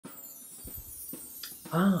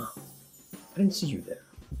Ah, I didn't see you there.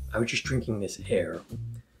 I was just drinking this air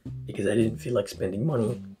because I didn't feel like spending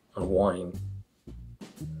money on wine.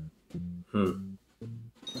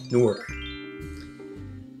 Newark.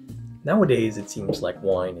 Nowadays, it seems like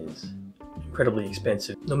wine is incredibly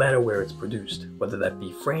expensive no matter where it's produced, whether that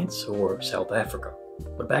be France or South Africa.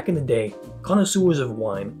 But back in the day, connoisseurs of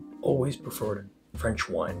wine always preferred French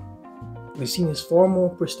wine. It was seen as far more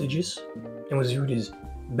prestigious and was viewed as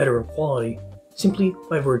better in quality simply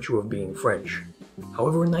by virtue of being French.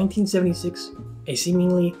 However, in 1976, a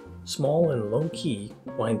seemingly small and low-key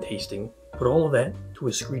wine tasting put all of that to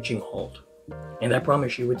a screeching halt. And I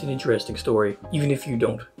promise you, it's an interesting story, even if you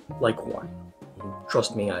don't like wine.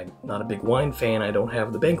 Trust me, I'm not a big wine fan. I don't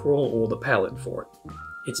have the bankroll or the palate for it.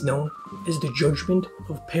 It's known as the Judgement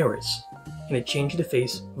of Paris, and it changed the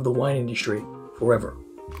face of the wine industry forever.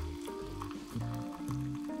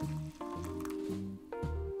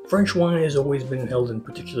 French wine has always been held in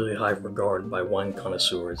particularly high regard by wine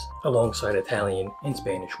connoisseurs, alongside Italian and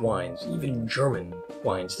Spanish wines, even German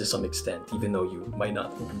wines to some extent, even though you might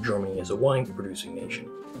not think of Germany as a wine-producing nation.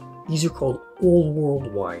 These are called Old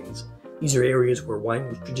World wines. These are areas where wine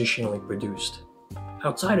was traditionally produced.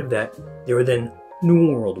 Outside of that, there are then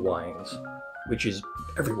New World wines, which is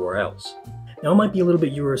everywhere else. Now, it might be a little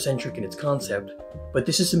bit Eurocentric in its concept, but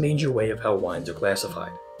this is a major way of how wines are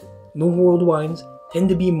classified. New World wines tend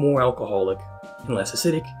to be more alcoholic and less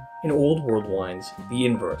acidic, and Old World wines the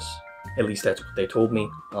inverse. At least that's what they told me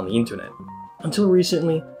on the internet. Until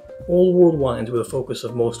recently, Old World wines were the focus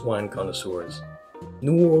of most wine connoisseurs.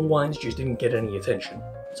 New World wines just didn't get any attention.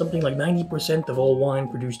 Something like 90% of all wine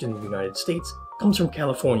produced in the United States comes from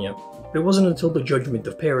California, but it wasn't until the Judgement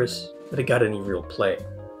of Paris that it got any real play.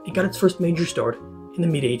 It got its first major start in the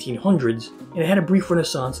mid-1800s, and it had a brief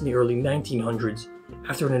renaissance in the early 1900s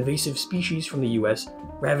after an invasive species from the US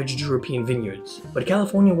ravaged European vineyards. But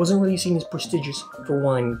California wasn't really seen as prestigious for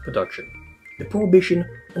wine production. The Prohibition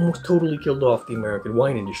almost totally killed off the American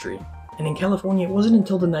wine industry, and in California it wasn't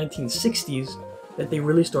until the 1960s that they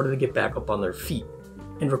really started to get back up on their feet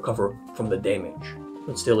and recover from the damage.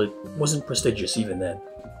 But still, it wasn't prestigious even then.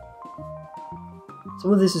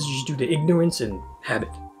 Some of this is just due to ignorance and habit.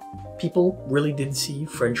 People really did see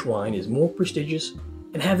French wine as more prestigious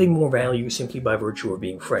and having more value simply by virtue of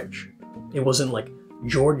being French. It wasn't like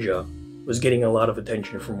Georgia was getting a lot of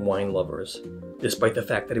attention from wine lovers, despite the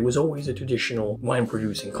fact that it was always a traditional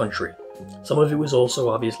wine-producing country. Some of it was also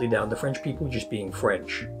obviously down to French people just being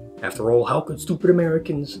French. After all, how could stupid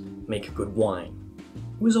Americans make good wine?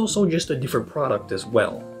 It was also just a different product as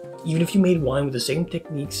well. Even if you made wine with the same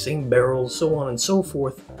techniques, same barrels, so on and so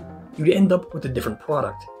forth, you'd end up with a different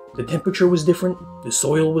product. The temperature was different, the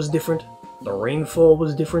soil was different, the rainfall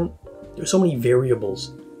was different. There's so many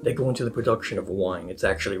variables that go into the production of wine, it's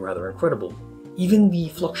actually rather incredible. Even the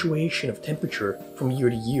fluctuation of temperature from year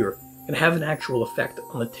to year can have an actual effect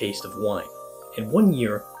on the taste of wine. In one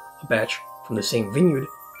year, a batch from the same vineyard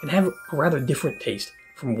can have a rather different taste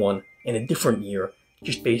from one in a different year,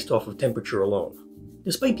 just based off of temperature alone.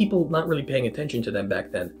 Despite people not really paying attention to them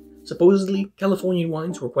back then, supposedly Californian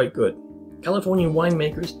wines were quite good. Californian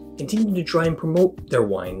winemakers continued to try and promote their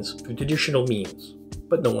wines through traditional means,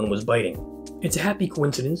 but no one was biting. It's a happy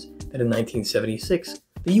coincidence that in 1976,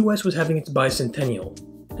 the US was having its bicentennial,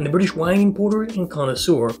 and the British wine importer and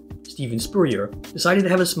connoisseur, Spurrier, decided to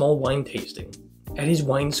have a small wine tasting at his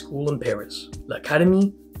wine school in Paris,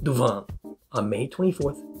 l'Académie du Vin, on May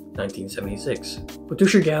 24th, 1976.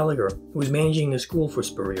 Gastaud-Gallagher, who was managing the school for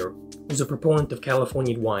Spurrier, was a proponent of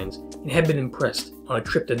Californian wines and had been impressed on a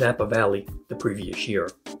trip to Napa Valley the previous year.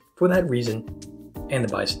 For that reason, and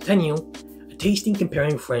the bicentennial, a tasting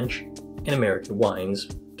comparing French and American wines,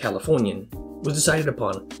 Californian, was decided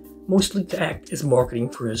upon, mostly to act as marketing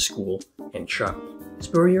for his school and shop.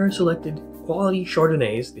 Spurrier selected quality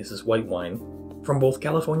Chardonnays, this is white wine, from both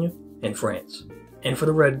California and France. And for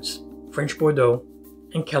the reds, French Bordeaux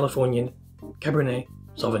and Californian Cabernet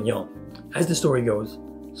Sauvignon. As the story goes,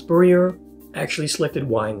 Spurrier actually selected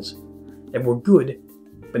wines that were good,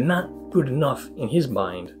 but not good enough in his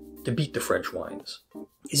mind to beat the French wines.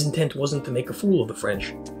 His intent wasn't to make a fool of the French,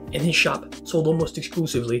 and his shop sold almost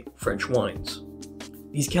exclusively French wines.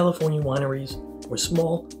 These California wineries were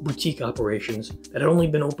small, boutique operations that had only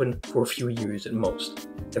been open for a few years at most.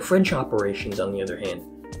 The French operations, on the other hand,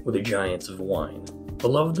 were the giants of wine,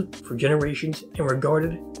 beloved for generations and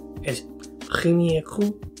regarded as premier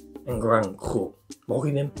cru and grand cru,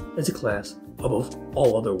 marking them as a class above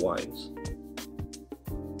all other wines.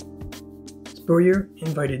 Spurrier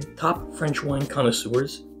invited top French wine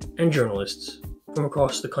connoisseurs and journalists from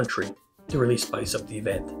across the country to release spice up the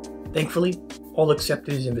event. Thankfully, all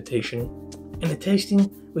accepted his invitation, and the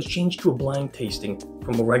tasting was changed to a blind tasting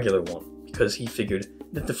from a regular one because he figured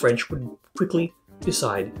that the French would quickly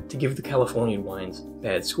decide to give the Californian wines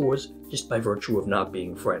bad scores just by virtue of not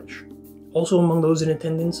being French. Also among those in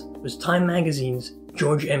attendance was Time magazine's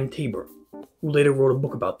George M. Tabor, who later wrote a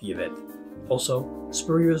book about the event. Also,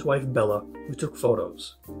 Spurrier's wife Bella, who took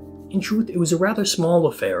photos. In truth, it was a rather small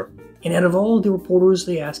affair, and out of all the reporters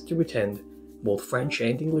they asked to attend, both French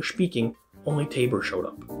and English speaking, only Tabor showed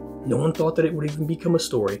up. No one thought that it would even become a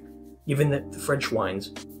story, given that the French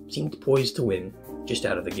wines seemed poised to win just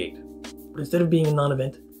out of the gate. But instead of being a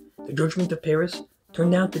non-event, the Judgement of Paris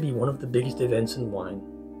turned out to be one of the biggest events in wine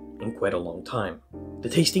in quite a long time. The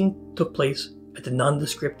tasting took place at the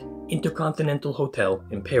nondescript Intercontinental Hotel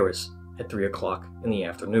in Paris at 3 o'clock in the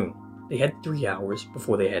afternoon. They had 3 hours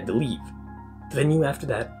before they had to leave. The venue after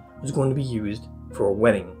that was going to be used for a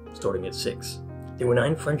wedding starting at 6. There were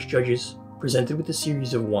 9 French judges presented with a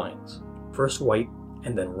series of wines, first white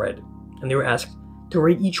and then red, and they were asked to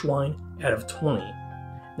rate each wine out of 20.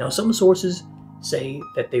 Now some sources say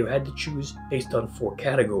that they had to choose based on 4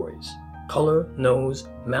 categories: color, nose,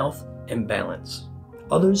 mouth, and balance.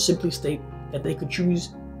 Others simply state that they could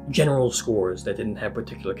choose general scores that didn't have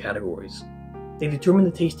particular categories. They determined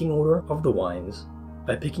the tasting order of the wines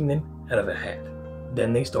by picking them out of a hat.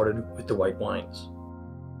 Then they started with the white wines.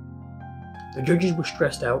 The judges were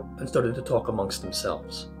stressed out and started to talk amongst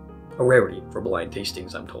themselves. A rarity for blind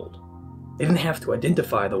tastings, I'm told. They didn't have to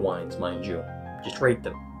identify the wines, mind you, just rate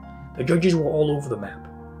them. The judges were all over the map,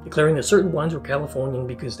 declaring that certain wines were Californian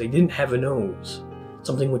because they didn't have a nose,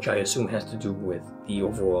 something which I assume has to do with the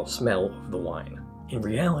overall smell of the wine. In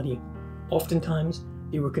reality, oftentimes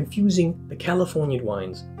they were confusing the Californian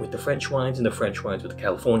wines with the French wines and the French wines with the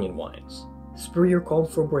Californian wines. Spurrier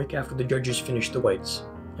called for a break after the judges finished the whites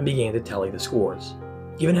and began to tally the scores.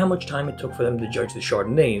 Given how much time it took for them to judge the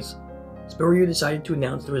Chardonnays, Spurrier decided to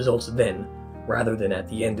announce the results then, rather than at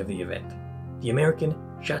the end of the event. The American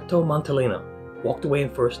Chateau Montelena walked away in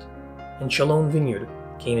first, and Chalon Vineyard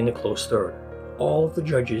came in a close third. All of the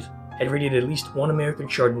judges had rated at least one American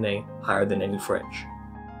Chardonnay higher than any French.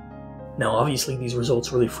 Now obviously these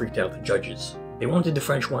results really freaked out the judges. They wanted the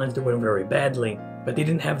French wines to win very badly, but they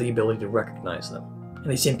didn't have the ability to recognize them, and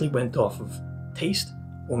they simply went off of taste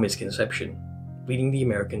or misconception, leading the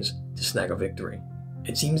Americans to snag a victory.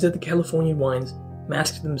 It seems that the Californian wines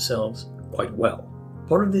masked themselves quite well.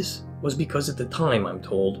 Part of this was because at the time, I'm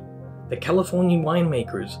told, the Californian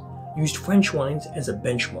winemakers used French wines as a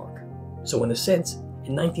benchmark. So in a sense,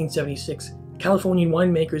 in 1976, Californian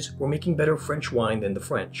winemakers were making better French wine than the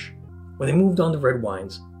French. When they moved on to red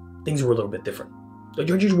wines, things were a little bit different. The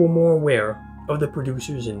judges were more aware of the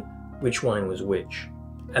producers and which wine was which.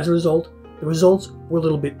 As a result, the results were a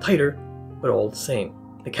little bit tighter, but all the same.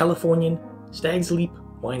 The Californian Stag's Leap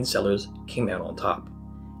wine cellars came out on top.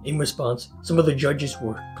 In response, some of the judges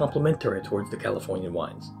were complimentary towards the Californian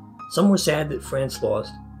wines. Some were sad that France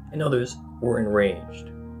lost, and others were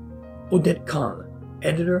enraged. Odette Kahn,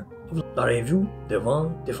 editor of La Revue des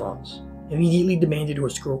Vins de France, immediately demanded her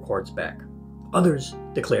scorecards back. Others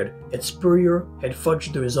declared that Spurrier had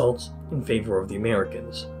fudged the results in favor of the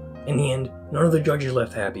Americans. In the end, none of the judges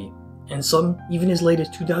left happy, and some, even as late as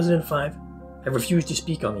 2005, have refused to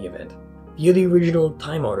speak on the event. Via the original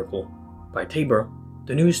Time article by Tabor,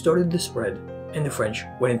 the news started to spread, and the French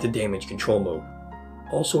went into damage control mode.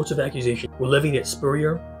 All sorts of accusations were levied at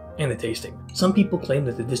Spurrier and the tasting. Some people claim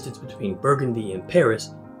that the distance between Burgundy and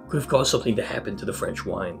Paris could have caused something to happen to the French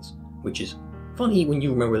wines, which is funny when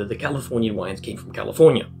you remember that the Californian wines came from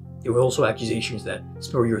California. There were also accusations that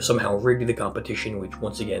Spurrier somehow rigged the competition, which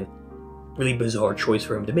once again, really bizarre choice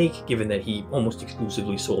for him to make, given that he almost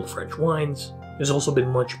exclusively sold French wines. There's also been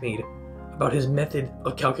much made about his method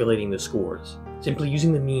of calculating the scores, simply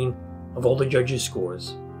using the mean of all the judges'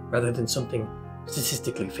 scores, rather than something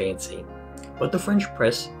statistically fancy. But the French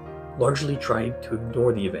press largely tried to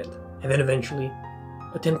ignore the event, and then eventually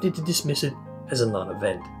attempted to dismiss it as a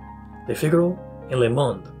non-event. Le Figaro and Le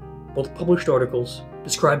Monde both published articles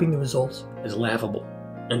describing the results as laughable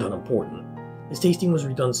and unimportant. This tasting was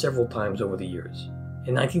redone several times over the years.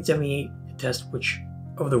 In 1978, to test which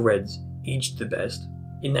of the reds aged the best,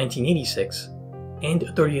 in 1986, and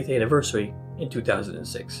a 30th anniversary in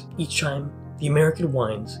 2006. Each time, the American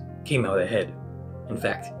wines came out ahead, in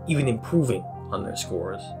fact, even improving on their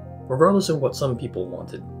scores. Regardless of what some people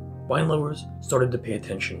wanted, wine lovers started to pay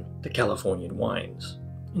attention to Californian wines.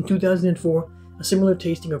 In 2004, a similar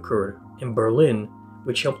tasting occurred in Berlin,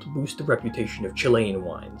 which helped boost the reputation of Chilean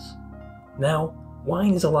wines. Now,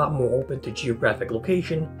 wine is a lot more open to geographic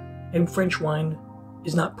location, and French wine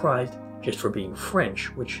is not prized just for being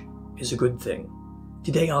French, which is a good thing.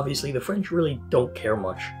 Today, obviously, the French really don't care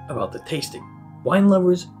much about the tasting. Wine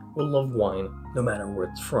lovers will love wine no matter where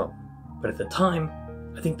it's from. But at the time,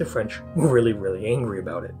 I think the French were really angry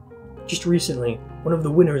about it. Just recently, one of the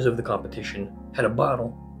winners of the competition had a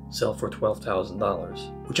bottle sell for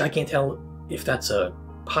 $12,000, which I can't tell if that's a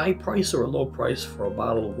high price or a low price for a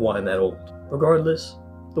bottle of wine that old. Regardless,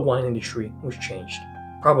 the wine industry was changed,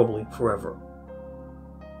 probably forever.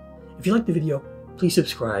 If you liked the video, please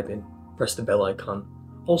subscribe and press the bell icon.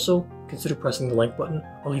 Also, consider pressing the like button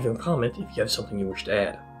or leaving a comment if you have something you wish to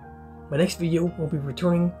add. My next video will be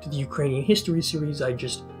returning to the Ukrainian history series. I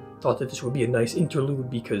just thought that this would be a nice interlude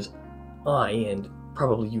because I, and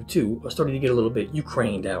probably you too, are starting to get a little bit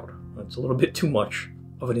Ukrained out. It's a little bit too much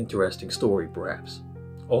of an interesting story, perhaps.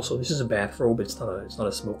 Also, this is a bathrobe. It's not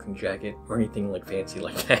a smoking jacket or anything like fancy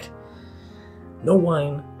like that. No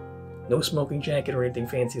wine, no smoking jacket or anything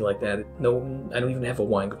fancy like that. No, I don't even have a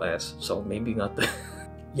wine glass, so maybe not the...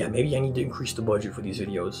 Yeah, maybe I need to increase the budget for these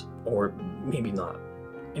videos, or maybe not.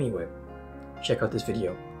 Anyway, check out this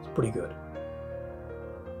video. It's pretty good.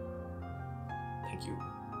 Thank you.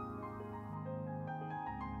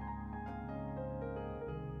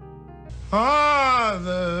 Ah,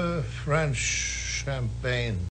 the French champagne.